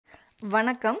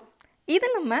வணக்கம். இது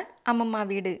நம்ம அம்மம்மா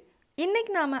வீடு.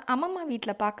 இன்னைக்கு நாம அம்மம்மா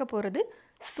வீட்டில் பார்க்க போகிறது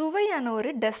சுவையான ஒரு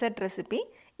டெசர்ட் ரெசிபி.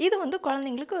 இது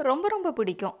குழந்தைங்களுக்கு ரொம்ப ரொம்ப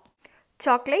பிடிக்கும்.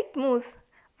 Chocolate mousse.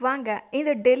 வாங்க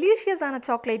இந்த டெலிஷியஸான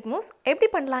சாக்லேட் மூஸ் எப்படி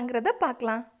பண்ணலாங்கிறத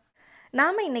பார்க்கலாம்.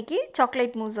 நாம் இன்னைக்கு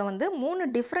சாக்லேட் மூஸை 3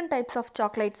 டிஃப்ரெண்ட் டைப்ஸ் ஆஃப்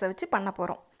சாக்லேட்ஸை வச்சு பண்ண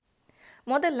போகிறோம்.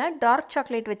 முதல்ல டார்க்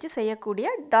சாக்லேட் வச்சு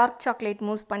செய்யக்கூடிய டார்க் சாக்லேட்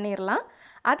மூஸ் பண்ணிடலாம்.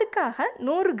 அதுக்காக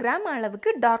 100 கிராம்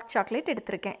அளவுக்கு டார்க் சாக்லேட்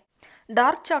எடுத்திருக்கேன்.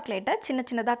 டார்க் சாக்லேட்டை சின்ன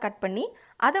சின்னதாக கட் பண்ணி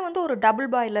அதை ஒரு டபுள்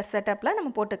பாய்லர் செட்டப்பில் நம்ம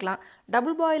போட்டுக்கலாம்.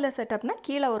 டபுள் பாய்லர் செட்டப்னா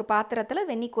கீழே ஒரு பாத்திரத்தில்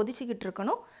வெந்நி கொதிச்சிக்கிட்டு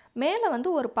இருக்கணும். மேலே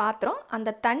ஒரு பாத்திரம்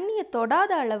அந்த தண்ணியை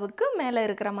தொடாத அளவுக்கு மேலே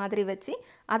இருக்கிற மாதிரி வச்சு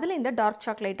அதில் இந்த டார்க்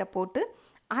சாக்லேட்டை போட்டு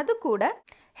அது கூட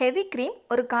ஹெவி க்ரீம்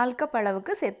ஒரு 1/4 கப்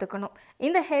அளவுக்கு சேர்த்துக்கணும்.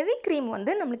 இந்த ஹெவி க்ரீம்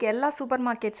நம்மளுக்கு எல்லா சூப்பர்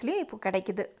மார்க்கெட்ஸ்லேயும் இப்போ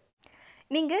கிடைக்குது.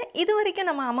 நீங்கள் இது வரைக்கும்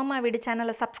நம்ம அம்மம்மா வீடு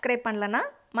சேனலை சப்ஸ்கிரைப் பண்ணலன்னா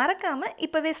மறக்காமல்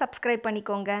இப்போவே சப்ஸ்கிரைப்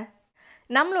பண்ணிக்கோங்க.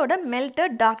 நம்மளோட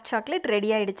மெல்டட் டார்க் சாக்லேட் ரெடி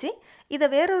ஆகிடுச்சு. இதை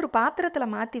வேறொரு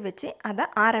பாத்திரத்தில் மாற்றி வச்சு அதை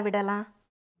ஆற விடலாம்.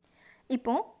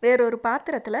 இப்போது வேறொரு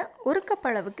பாத்திரத்தில் 1 கப்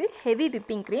அளவுக்கு ஹெவி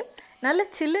விப்பிங் க்ரீம் நல்ல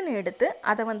சில்லுன்னு எடுத்து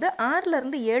அதை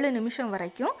 6லேருந்து 7 நிமிஷம்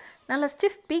வரைக்கும் நல்ல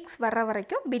ஸ்டிஃப் பீக்ஸ் வர்ற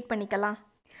வரைக்கும் பீட் பண்ணிக்கலாம்.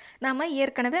 நாம்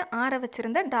ஏற்கனவே ஆற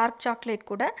வச்சுருந்த டார்க் சாக்லேட்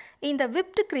கூட இந்த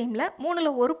விப்டு க்ரீமில்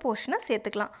 3ல் 1 போர்ஷனை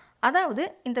சேர்த்துக்கலாம். அதாவது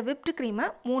இந்த விப்டு க்ரீமை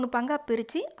 3 பங்காக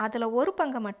பிரித்து அதில் 1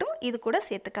 பங்கை மட்டும் இது கூட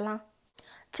சேர்த்துக்கலாம்.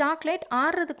 சாக்லேட்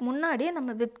ஆறுறதுக்கு முன்னாடியே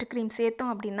நம்ம விப்டு க்ரீம் சேர்த்தோம்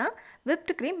அப்படின்னா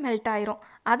விப்டு க்ரீம் மெல்ட் ஆயிரும்.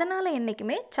 அதனால்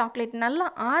என்றைக்குமே சாக்லேட் நல்லா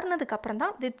ஆறுனதுக்கப்புறம்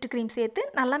தான் விப்டு க்ரீம் சேர்த்து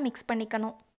நல்லா மிக்ஸ்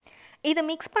பண்ணிக்கணும். இதை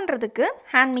மிக்ஸ் பண்ணுறதுக்கு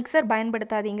ஹேண்ட் மிக்சர்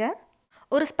பயன்படுத்தாதீங்க.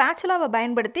 ஒரு ஸ்பேச்சுலாவை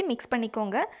பயன்படுத்தி மிக்ஸ்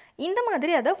பண்ணிக்கோங்க. இந்த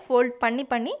மாதிரி அதை ஃபோல்ட்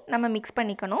பண்ணி நம்ம மிக்ஸ்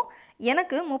பண்ணிக்கணும்.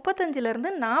 எனக்கு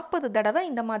 35லேருந்து 40 தடவை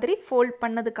இந்த மாதிரி ஃபோல்ட்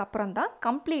பண்ணதுக்கப்புறம் தான்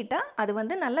கம்ப்ளீட்டாக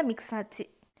அது நல்லா மிக்ஸ் ஆச்சு.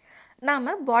 நாம்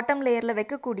பாட்டம் லேயரில்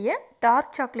வைக்கக்கூடிய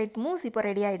டார்க் சாக்லேட் மூஸ் இப்போ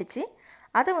ரெடி ஆகிடுச்சு.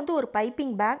 அதை ஒரு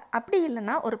பைப்பிங் பேக் அப்படி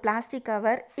இல்லைனா ஒரு பிளாஸ்டிக்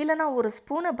கவர் இல்லைனா ஒரு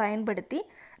ஸ்பூனை பயன்படுத்தி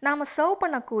நாம் சர்வ்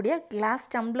பண்ணக்கூடிய கிளாஸ்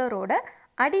டம்ளரோட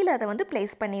அடியில் அதை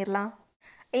ப்ளேஸ் பண்ணிடலாம்.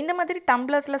 இந்த மாதிரி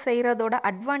டம்ளர்ஸில் செய்கிறதோட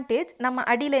அட்வான்டேஜ் நம்ம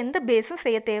அடியில் எந்த பேஸும்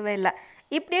செய்ய தேவையில்லை.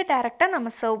 இப்படியே டேரெக்டாக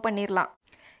நம்ம சர்வ் பண்ணிடலாம்.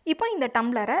 இப்போ இந்த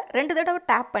டம்ளரை 2 தடவை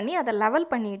டேப் பண்ணி அதை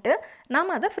லெவல் பண்ணிவிட்டு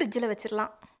நாம் அதை ஃப்ரிட்ஜில்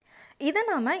வச்சிடலாம். இதை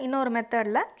நாம் இன்னொரு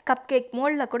மெத்தடில் கப் கேக்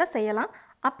மோல்டில் கூட செய்யலாம்.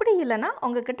 அப்படி இல்லைனா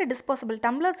உங்கள்கிட்ட டிஸ்போசபிள்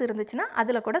டம்ளர்ஸ் இருந்துச்சுன்னா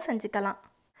அதில் கூட செஞ்சுக்கலாம்.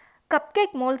 கப்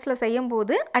கேக் மோல்ட்ஸில்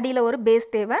செய்யும்போது அடியில் ஒரு பேஸ்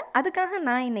தேவை. அதுக்காக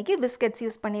நான் இன்றைக்கி பிஸ்கெட்ஸ்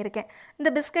யூஸ் பண்ணியிருக்கேன். இந்த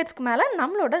பிஸ்கெட்ஸ்க்கு மேலே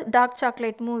நம்மளோட டார்க்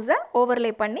சாக்லேட் மூஸை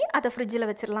ஓவர்லே பண்ணி அதை ஃப்ரிட்ஜில்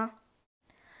வச்சிடலாம்.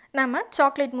 நம்ம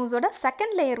chocolate மூஸோட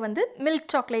second layer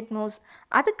milk chocolate mousse.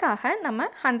 அதுக்காக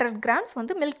நம்ம 100 கிராம்ஸ்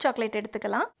மில்க் சாக்லேட்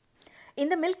எடுத்துக்கலாம்.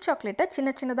 இந்த மில்க் சாக்லேட்டை சின்ன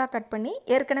சின்னதாக கட் பண்ணி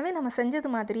ஏற்கனவே நம்ம செஞ்சது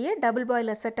மாதிரியே டபுள்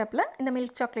பாய்லர் செட்டப்பில் இந்த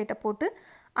மில்க் சாக்லேட்டை போட்டு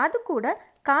அது கூட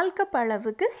 1/4 கப்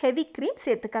அளவுக்கு ஹெவி க்ரீம்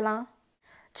சேர்த்துக்கலாம்.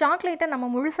 சாக்லேட்டை நம்ம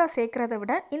முழுசாக சேர்க்குறத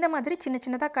விட இந்த மாதிரி சின்ன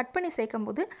சின்னதாக கட் பண்ணி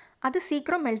சேர்க்கும்போது அது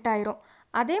சீக்கிரம் மெல்ட் ஆயிரும்.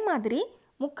 அதே மாதிரி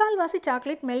 3/4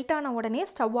 சாக்லேட் மெல்ட் ஆன உடனே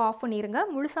ஸ்டவ் ஆஃப் பண்ணிடுங்க.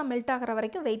 முழுசாக மெல்ட் ஆகிற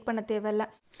வரைக்கும் வெயிட் பண்ண தேவையில்லை.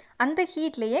 அந்த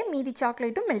ஹீட்லேயே மீதி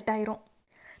சாக்லேட்டும் மெல்ட் ஆயிரும்.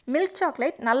 மில்க்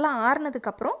சாக்லேட் நல்லா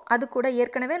ஆறுனதுக்கப்புறம் அது கூட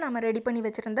ஏற்கனவே நம்ம ரெடி பண்ணி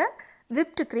வச்சுருந்த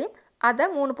விப்டு க்ரீம் அதை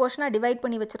 3 போர்ஷனாக டிவைட்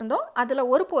பண்ணி வச்சுருந்தோம். அதில்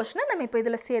ஒரு போர்ஷனை நம்ம இப்போ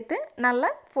இதில் சேர்த்து நல்லா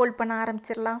ஃபோல்ட் பண்ண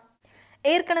ஆரம்பிச்சிடலாம்.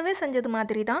 ஏற்கனவே செஞ்சது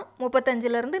மாதிரி தான்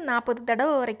 35லேருந்து 40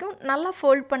 தடவை வரைக்கும் நல்லா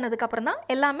ஃபோல்ட் பண்ணதுக்கப்புறம் தான்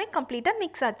எல்லாமே கம்ப்ளீட்டாக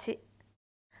மிக்ஸ் ஆச்சு.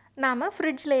 நாம்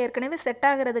ஃப்ரிட்ஜில் ஏற்கனவே செட்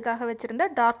ஆகிறதுக்காக வச்சுருந்த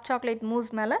டார்க் சாக்லேட்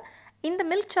மூஸ் மேலே இந்த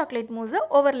மில்க் சாக்லேட் மூஸை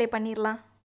ஓவர்லே பண்ணிடலாம்.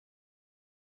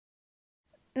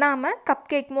 நாம் கப்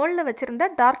கேக் மோல்டில் வச்சுருந்த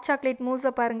டார்க் சாக்லேட்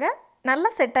மூஸை பாருங்கள் நல்லா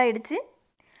செட் ஆகிடுச்சு.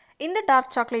 இந்த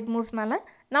டார்க் சாக்லேட் மூஸ் மேலே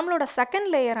நம்மளோட செகண்ட்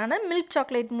லேயரான மில்க்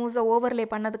சாக்லேட் மூஸை ஓவர்லே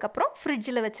பண்ணதுக்கப்புறம்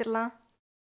ஃப்ரிட்ஜில் வச்சிடலாம்.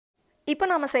 இப்போ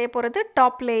நாம் செய்ய போகிறது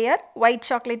டாப் லேயர் ஒயிட்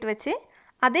சாக்லேட் வச்சு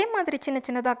அதே மாதிரி சின்ன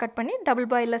சின்னதாக கட் பண்ணி டபுள்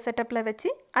பாய்லர் செட்டப்பில் வச்சு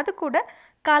அது கூட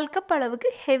 1/4 கப் அளவுக்கு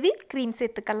ஹெவி க்ரீம்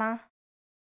சேர்த்துக்கலாம்.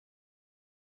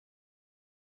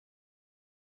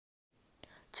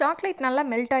 சாக்லேட் நல்லா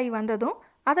மெல்ட் ஆகி வந்ததும்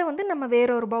அதை நம்ம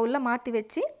வேறொரு பவுலில் மாற்றி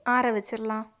வச்சு ஆற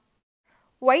வச்சிடலாம்.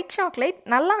 ஒயிட் சாக்லேட்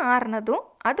நல்லா ஆறுனதும்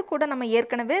அது கூட நம்ம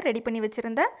ஏற்கனவே ரெடி பண்ணி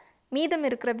வச்சுருந்த மீதம்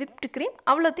இருக்கிற விப்டு க்ரீம்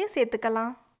அவ்வளோத்தையும்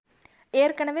சேர்த்துக்கலாம்.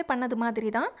 ஏற்கனவே பண்ணது மாதிரி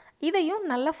தான் இதையும்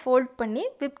நல்லா ஃபோல்ட் பண்ணி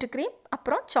விப்டு க்ரீம்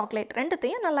அப்புறம் சாக்லேட்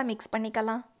ரெண்டுத்தையும் நல்லா மிக்ஸ்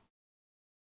பண்ணிக்கலாம்.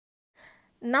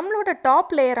 நம்மளோட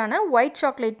டாப் லேயரான ஒயிட்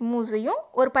சாக்லேட் மூஸையும்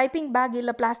ஒரு பைப்பிங் பேக்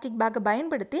இல்லை பிளாஸ்டிக் பேக்கை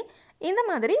பயன்படுத்தி இந்த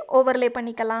மாதிரி ஓவர்லே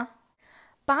பண்ணிக்கலாம்.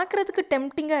 பார்க்குறதுக்கு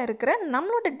டெம்ப்டிங்காக இருக்கிற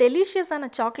நம்மளோட டெலிஷியஸான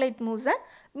சாக்லேட் மூஸை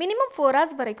மினிமம் 4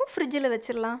 hours வரைக்கும் ஃப்ரிட்ஜில்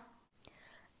வச்சிடலாம்.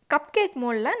 கப் கேக்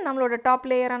மோல்டில் நம்மளோட டாப்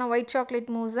லேயரான ஒயிட்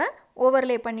சாக்லேட் மூஸை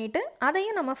ஓவர்லே பண்ணிவிட்டு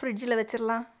அதையும் நம்ம ஃப்ரிட்ஜில்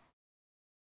வச்சிடலாம்.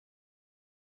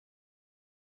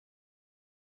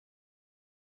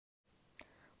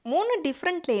 3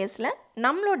 டிஃப்ரெண்ட் லேயர்ஸில்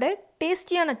நம்மளோட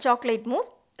டேஸ்டியான சாக்லேட் மூஸ்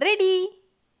ரெடி.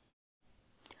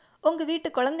 உங்கள் வீட்டு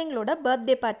குழந்தைங்களோட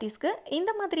பர்த்டே பார்ட்டிஸ்க்கு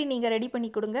இந்த மாதிரி நீங்கள் ரெடி பண்ணி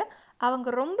கொடுங்க. அவங்க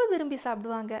ரொம்ப விரும்பி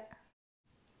சாப்பிடுவாங்க.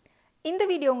 இந்த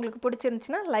வீடியோ உங்களுக்கு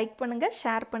பிடிச்சிருந்துச்சுன்னா லைக் பண்ணுங்கள்,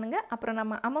 ஷேர் பண்ணுங்கள். அப்புறம்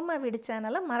நம்ம அம்மம்மா வீடு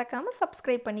சேனலை மறக்காமல்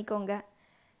சப்ஸ்கிரைப் பண்ணிக்கோங்க.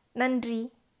 நன்றி.